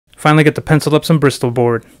Finally get to pencil up some Bristol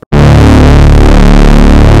board.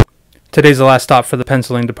 Today's the last stop for the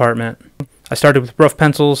penciling department. I started with rough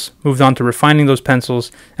pencils, moved on to refining those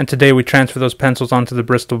pencils, and today we transfer those pencils onto the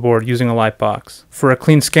Bristol board using a light box. For a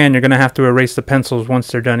clean scan, you're going to have to erase the pencils once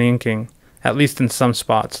they're done inking, at least in some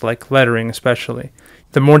spots, like lettering especially.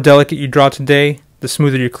 The more delicate you draw today, the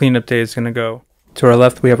smoother your cleanup day is going to go. To our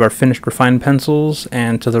left we have our finished refined pencils,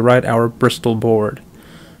 and to the right our Bristol board.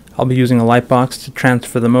 I'll be using a light box to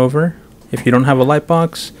transfer them over. If you don't have a light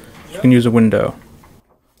box, you can use a window.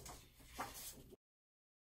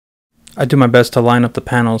 I do my best to line up the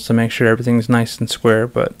panels to make sure everything's nice and square,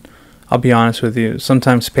 but I'll be honest with you,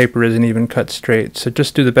 sometimes paper isn't even cut straight, so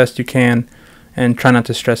just do the best you can and try not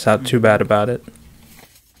to stress out too bad about it.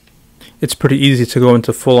 It's pretty easy to go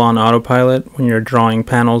into full-on autopilot when you're drawing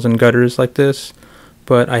panels and gutters like this,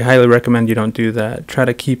 but I highly recommend you don't do that. Try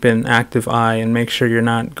to keep an active eye and make sure you're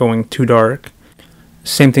not going too dark.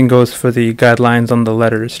 Same thing goes for the guidelines on the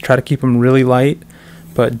letters. Try to keep them really light,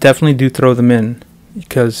 but definitely do throw them in,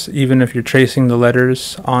 because even if you're tracing the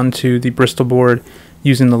letters onto the Bristol board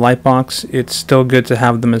using the light box, it's still good to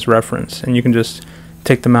have them as reference, and you can just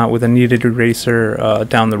take them out with a kneaded eraser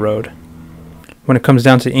down the road. When it comes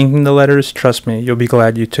down to inking the letters, trust me, you'll be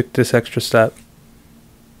glad you took this extra step.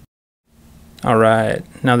 Alright,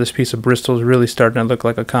 now this piece of Bristol is really starting to look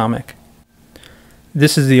like a comic.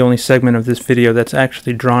 This is the only segment of this video that's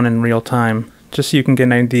actually drawn in real time, just so you can get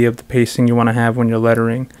an idea of the pacing you want to have when you're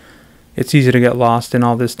lettering. It's easy to get lost in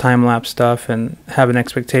all this time-lapse stuff and have an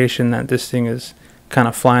expectation that this thing is kind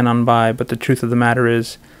of flying on by, but the truth of the matter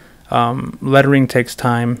is, lettering takes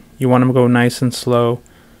time. You want to go nice and slow,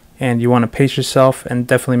 and you want to pace yourself and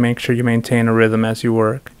definitely make sure you maintain a rhythm as you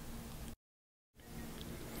work.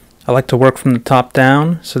 I like to work from the top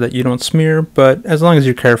down so that you don't smear, but as long as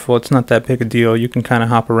you're careful, it's not that big a deal. You can kind of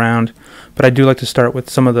hop around, but I do like to start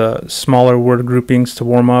with some of the smaller word groupings to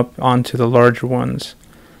warm up onto the larger ones.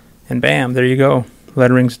 And bam, there you go.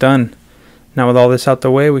 Lettering's done. Now with all this out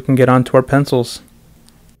the way, we can get on to our pencils.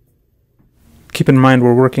 Keep in mind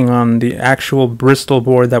we're working on the actual Bristol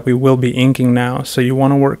board that we will be inking now, so you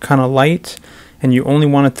want to work kind of light, and you only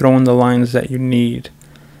want to throw in the lines that you need.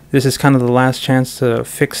 This is kind of the last chance to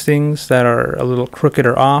fix things that are a little crooked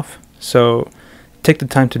or off, so take the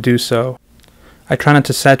time to do so. I try not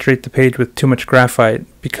to saturate the page with too much graphite,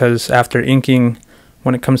 because after inking,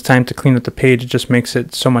 when it comes time to clean up the page, it just makes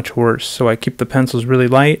it so much worse. So I keep the pencils really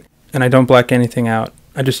light, and I don't black anything out.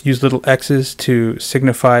 I just use little X's to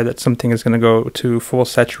signify that something is going to go to full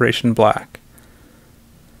saturation black.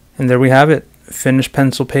 And there we have it, finished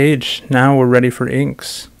pencil page. Now we're ready for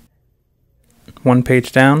inks. One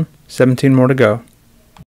page down, 17 more to go.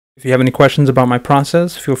 If you have any questions about my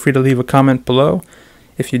process, feel free to leave a comment below.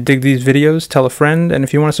 If you dig these videos, tell a friend, and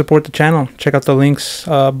if you want to support the channel, check out the links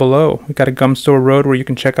below. We've got a gum store road where you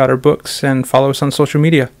can check out our books and follow us on social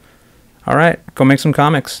media. Alright, go make some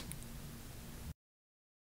comics.